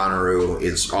that Bonnaroo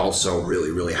is also really,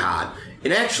 really hot.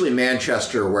 And actually,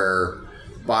 Manchester, where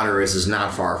Bonnaroo is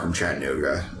not far from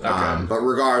Chattanooga. Okay. But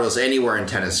regardless, anywhere in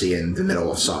Tennessee in the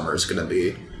middle of summer is going to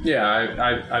be.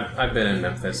 Yeah, I've been in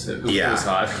Memphis. It was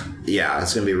hot. Yeah,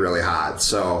 it's going to be really hot.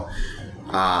 So.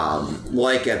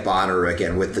 Like at Bonnaroo,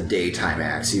 again, with the daytime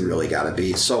acts, you really got to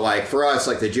be. So, for us,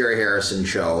 the Jerry Harrison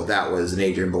show, that was an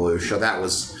Adrian Belew show.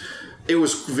 It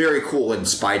was very cool in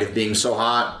spite of being so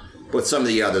hot. But some of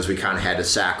the others, we kind of had to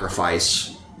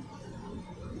sacrifice.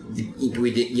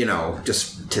 We did,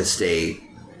 just to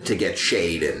get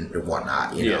shade and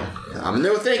whatnot, know.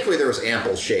 Thankfully, there was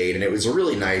ample shade, and it was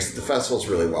really nice. The festival's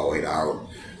really well laid out.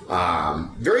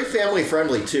 Very family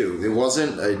friendly too. It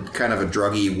wasn't a kind of a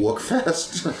druggy look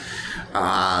fest.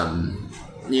 Not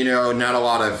a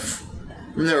lot of.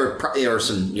 There were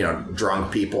some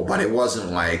drunk people, but it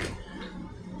wasn't like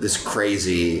this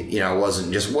crazy. It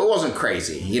wasn't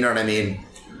crazy. You know what I mean?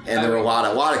 And there were a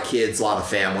lot of kids, a lot of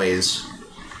families.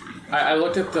 I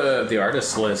looked at the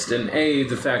artist list, and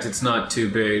the fact it's not too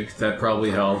big, that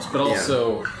probably helps. But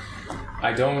also. Yeah.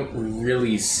 I don't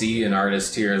really see an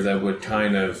artist here that would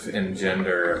kind of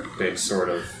engender a big sort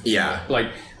of... Yeah.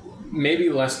 Maybe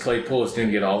Les Claypool is going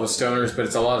to get all the stoners, but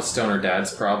it's a lot of stoner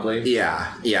dads, probably.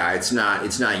 Yeah, it's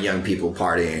not young people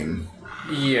partying.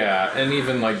 Yeah, and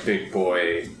even, Big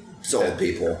Boy It's old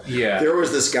people. Yeah. There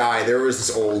was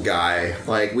this old guy.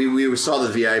 Like, we saw the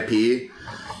VIP,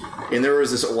 and there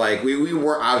was this, like, we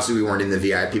weren't in the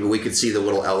VIP, but we could see the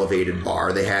little elevated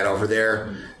bar they had over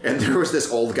there. And there was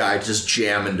this old guy just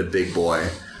jamming to Big Boy.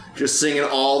 Just singing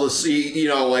all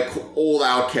the, like, old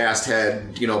Outcast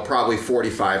had, probably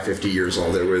 45, 50 years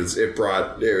old. It was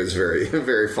very,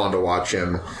 very fun to watch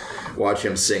him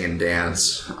sing and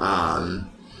dance.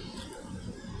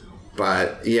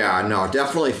 But yeah, no,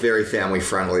 definitely very family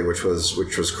friendly, which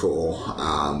was cool.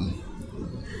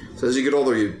 So as you get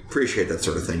older, you appreciate that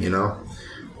sort of thing,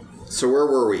 So where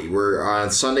were we? We're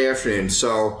on Sunday afternoon.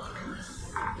 So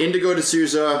Indigo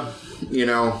D'Souza,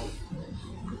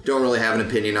 don't really have an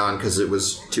opinion on because it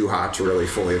was too hot to really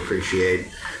fully appreciate.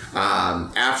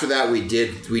 After that, we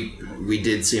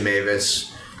did see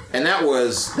Mavis, and that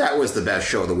was the best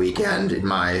show of the weekend in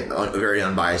my very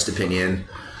unbiased opinion.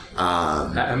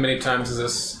 How many times has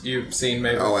this you've seen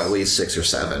Mavis? Oh, at least 6 or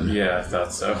 7. Yeah, I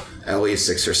thought so. At least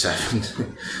 6 or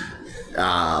 7.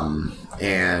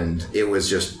 And it was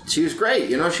she was great.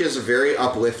 She has a very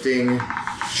uplifting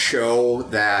show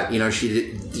that,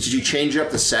 did you change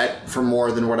up the set for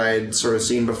more than what I had sort of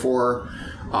seen before?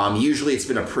 Usually it's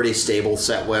been a pretty stable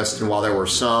set list, and while there were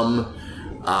some,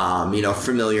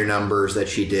 familiar numbers that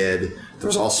she did, there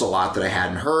was also a lot that I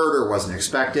hadn't heard or wasn't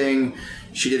expecting.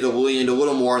 She did a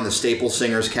little more in the Staple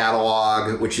Singers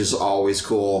catalog, which is always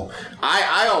cool.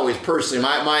 I always personally,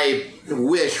 my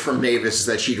wish from Mavis is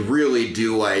that she'd really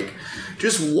do, like,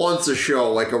 just once a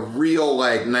show, like a real,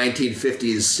 like,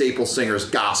 1950s Staple Singers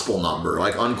gospel number,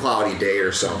 like Uncloudy Day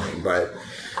or something. But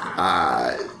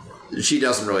she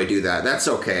doesn't really do that. That's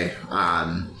okay.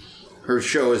 Her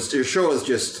show is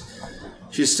just...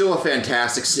 She's still a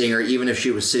fantastic singer, even if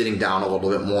she was sitting down a little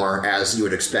bit more, as you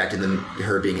would expect, and then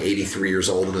her being 83 years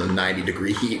old in the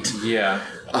 90-degree heat. Yeah.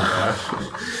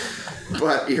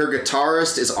 But her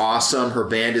guitarist is awesome. Her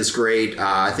band is great.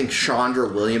 I think Chandra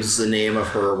Williams is the name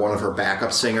of one of her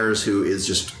backup singers, who is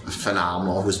just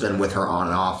phenomenal, who's been with her on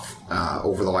and off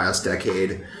over the last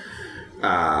decade.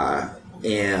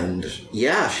 And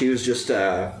yeah, she was just...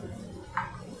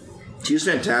 She was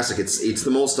fantastic. It's the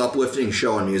most uplifting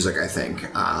show in music, I think.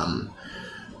 I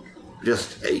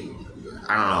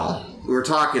don't know. We were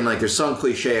talking, like, there's some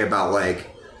cliche about, like,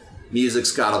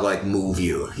 music's gotta, like, move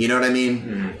you. You know what I mean?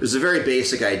 Mm. There's a very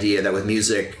basic idea that with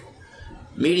music,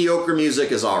 mediocre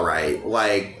music is alright.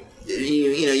 Like,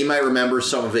 you might remember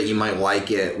some of it, you might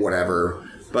like it, whatever.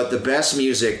 But the best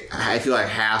music, I feel like,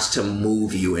 has to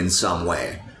move you in some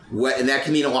way. And that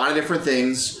can mean a lot of different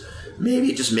things.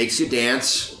 Maybe it just makes you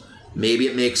dance. Maybe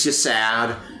it makes you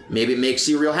sad. Maybe it makes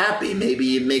you real happy.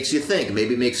 Maybe it makes you think.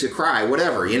 Maybe it makes you cry.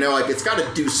 Whatever. Like, it's got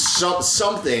to do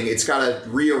something. It's got to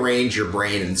rearrange your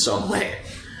brain in some way.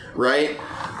 Right?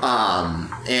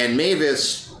 And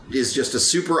Mavis is just a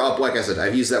super like I said,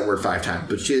 I've used that word 5 times,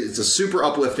 but it's a super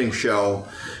uplifting show.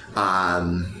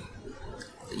 And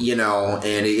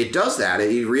it does that.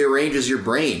 It rearranges your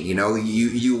brain.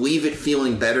 You leave it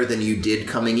feeling better than you did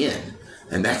coming in.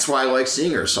 And that's why I like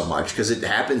seeing her so much, because it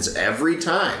happens every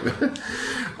time.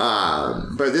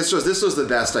 But this was the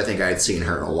best I think I had seen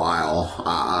her in a while.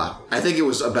 I think it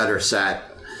was a better set,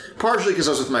 partially because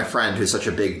I was with my friend who's such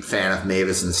a big fan of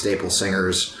Mavis and the Staple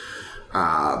Singers.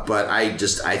 But I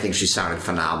think she sounded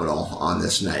phenomenal on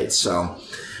this night. So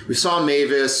we saw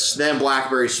Mavis, then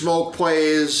Blackberry Smoke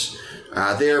plays.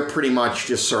 They're pretty much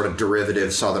just sort of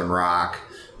derivative Southern rock,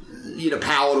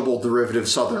 palatable derivative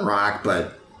Southern rock,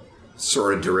 but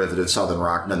sort of derivative Southern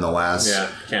rock nonetheless.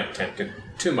 Yeah, can't get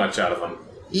too much out of them.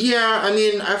 Yeah, I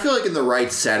mean, I feel like in the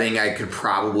right setting, I could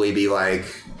probably be like,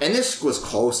 and this was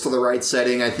close to the right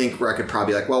setting, I think, where I could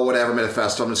probably be like, well, whatever, I'm at a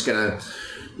festival, I'm just going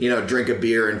to, drink a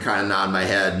beer and kind of nod my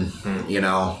head,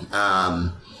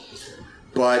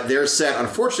 But their set,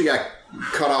 unfortunately, got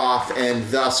cut off, and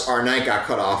thus our night got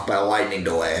cut off by a lightning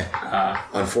delay.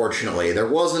 Unfortunately. There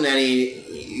wasn't any,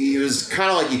 it was kind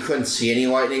of like you couldn't see any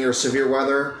lightning or severe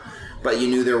weather, but you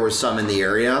knew there was some in the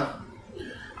area.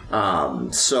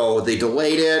 So they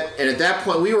delayed it, and at that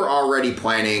point we were already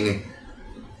planning.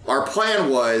 Our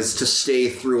plan was to stay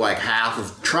through like half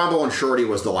of Trombone Shorty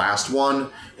was the last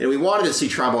one, and we wanted to see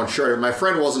Trombone Shorty. My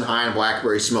friend wasn't high on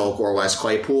Blackberry Smoke or Les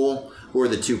Claypool, who were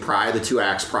the two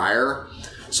acts prior.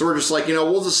 So we're just like,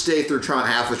 we'll just stay through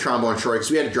half of Trombone Shorty,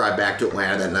 because we had to drive back to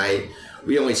Atlanta that night.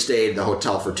 We only stayed in the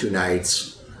hotel for 2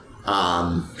 nights.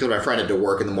 Because my friend had to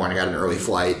work in the morning, got an early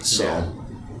flight, so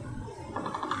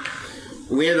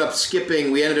we ended up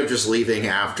just leaving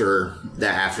after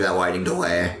that lightning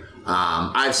delay.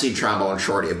 I've seen Trombone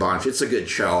Shorty a bunch. It's a good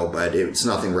show, but it's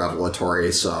nothing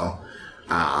revelatory, so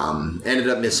Ended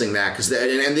up missing that because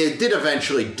and they did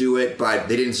eventually do it, but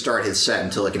they didn't start his set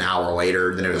until like an hour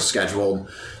later than it was scheduled.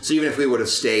 So even if we would have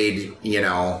stayed, we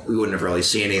wouldn't have really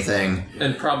seen anything.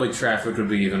 And probably traffic would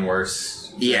be even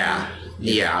worse. Yeah,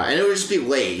 and it would just be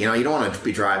late. You don't want to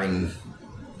be driving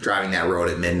that road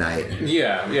at midnight.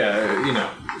 Yeah.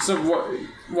 So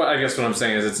what I guess what I'm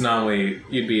saying is it's not only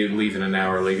you'd be leaving an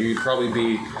hour later, you'd probably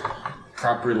be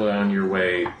properly on your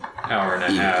way hour and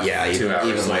a half, 2 hours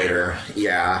even later.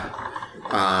 Yeah.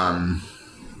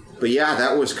 But yeah,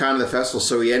 that was kind of the festival.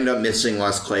 So we ended up missing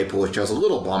Les Claypool, which I was a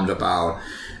little bummed about.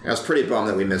 I was pretty bummed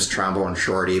that we missed Trombo and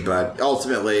Shorty, but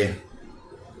ultimately,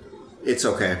 it's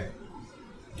okay.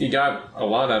 You got a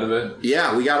lot out of it.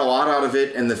 Yeah, we got a lot out of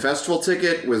it, and the festival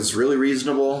ticket was really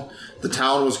reasonable. The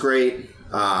town was great.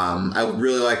 I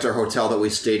really liked our hotel that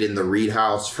we stayed in, the Reed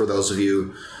House, for those of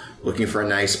you looking for a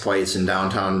nice place in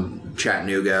downtown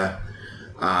Chattanooga.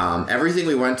 Everything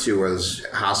we went to was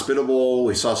hospitable.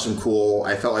 We saw some cool...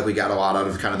 I felt like we got a lot out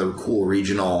of kind of the cool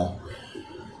regional...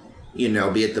 be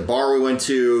it the bar we went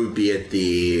to, be it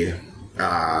the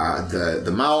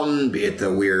mountain, be it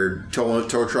the weird tow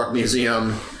truck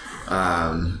museum.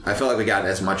 I felt like we got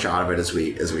as much out of it as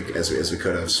we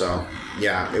could have. So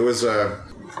yeah, it was an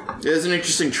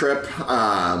interesting trip.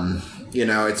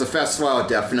 It's a festival. I would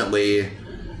definitely,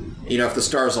 if the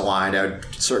stars aligned, I would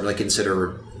certainly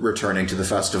consider returning to the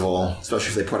festival, especially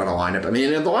if they put on a lineup. I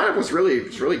mean, the lineup was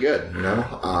really good.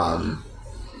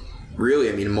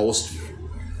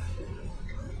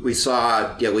 We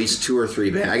saw at least 2 or 3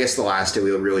 bands. I guess the last day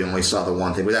we really only saw the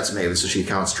one thing, but that's Maven, so she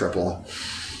counts triple.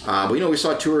 But we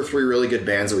saw 2 or 3 really good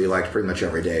bands that we liked pretty much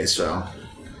every day, so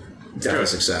definitely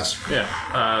success. Yeah.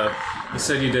 You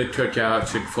said you did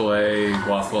Cookout, Chick-fil-A,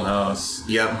 Waffle House.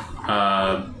 Yep.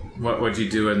 What'd you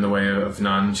do in the way of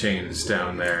non-chains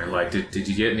down there? Like, did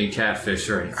you get any catfish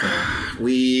or anything?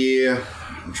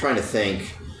 I'm trying to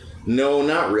think. No,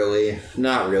 not really.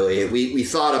 Not really. We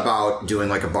thought about doing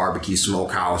like a barbecue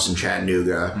smokehouse in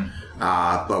Chattanooga,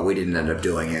 but we didn't end up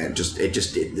doing it.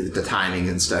 The timing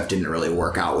and stuff didn't really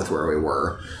work out with where we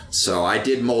were. So I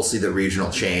did mostly the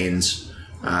regional chains.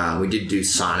 We did do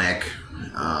Sonic.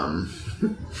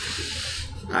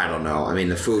 I don't know. I mean,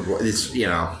 the food. It's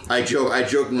I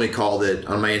jokingly called it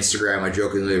on my Instagram. I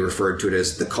jokingly referred to it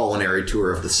as the culinary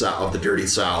tour of the South, of the Dirty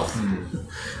South.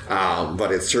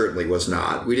 But it certainly was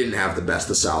not. We didn't have the best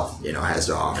the South, has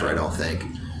to offer. I don't think.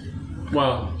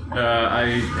 Well,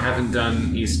 I haven't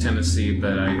done East Tennessee,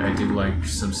 but I do like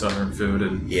some Southern food,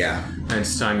 and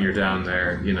next time you're down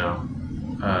there,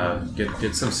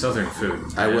 get some Southern food.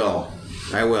 I will.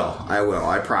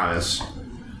 I promise.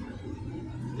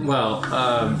 Well,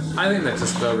 I think that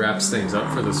just about wraps things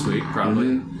up for this week,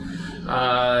 probably.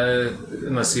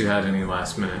 Unless you had any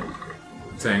last minute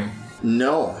thing.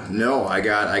 No, I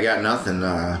got nothing.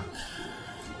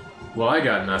 Well, I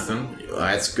got nothing.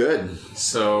 That's good.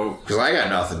 So, because I got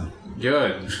nothing.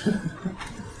 Good.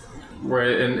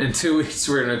 We're in 2 weeks.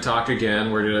 We're gonna talk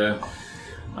again. We're gonna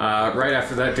right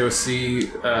after that go see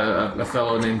a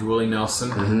fellow named Willie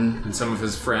Nelson and some of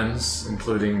his friends,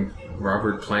 including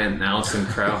Robert Plant and Alison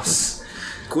Krauss.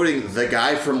 Including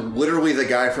literally the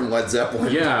guy from Led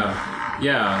Zeppelin.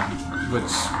 Yeah.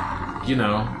 Which,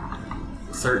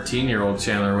 13-year-old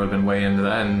Chandler would have been way into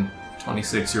that, and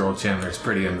 26-year-old Chandler is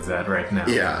pretty into that right now.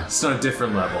 Yeah. It's on a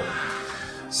different level.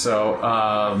 So,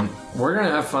 we're going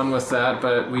to have fun with that,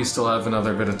 but we still have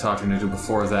another bit of talking to do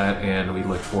before that, and we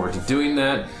look forward to doing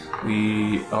that.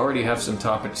 We already have some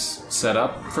topics set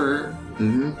up for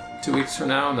 2 weeks from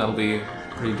now, and that'll be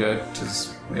pretty good,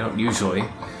 because we don't usually.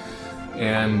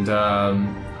 And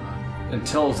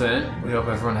until then, we hope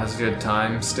everyone has a good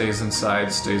time, stays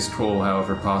inside, stays cool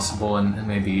however possible, and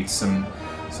maybe eats some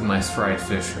nice fried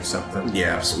fish or something.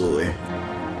 Yeah, absolutely.